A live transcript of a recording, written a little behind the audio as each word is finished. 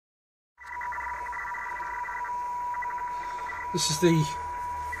This is the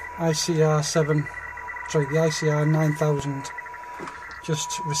Icr900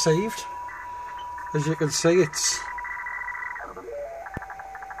 just received. As you can see, it's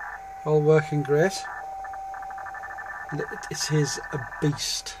all working great. And it is a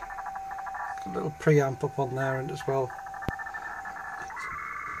beast. A little preamp up on there and as well.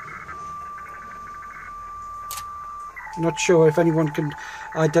 I'm not sure if anyone can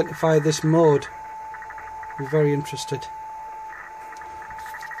identify this mode. I'd be very interested.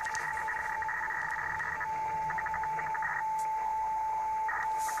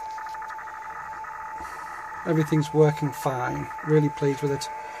 Everything's working fine. Really pleased with it.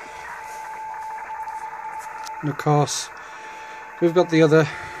 And of course, we've got the other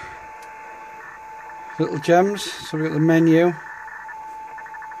little gems. So we've got the menu.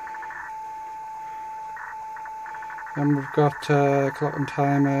 And we've got clock and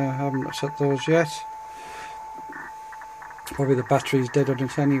timer. I haven't set those yet. Probably the battery's dead on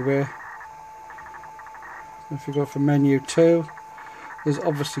it anyway. If we go for menu 2, there's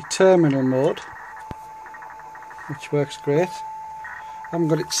obviously terminal mode, which works great. I haven't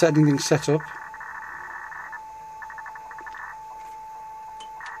got it set anything set up.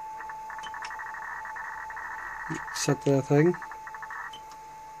 Set their thing.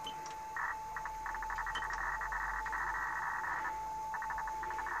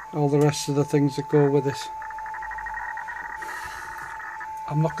 All the rest of the things that go with it.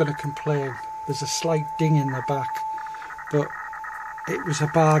 I'm not going to complain. There's a slight ding in the back, but it was a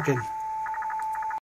bargain.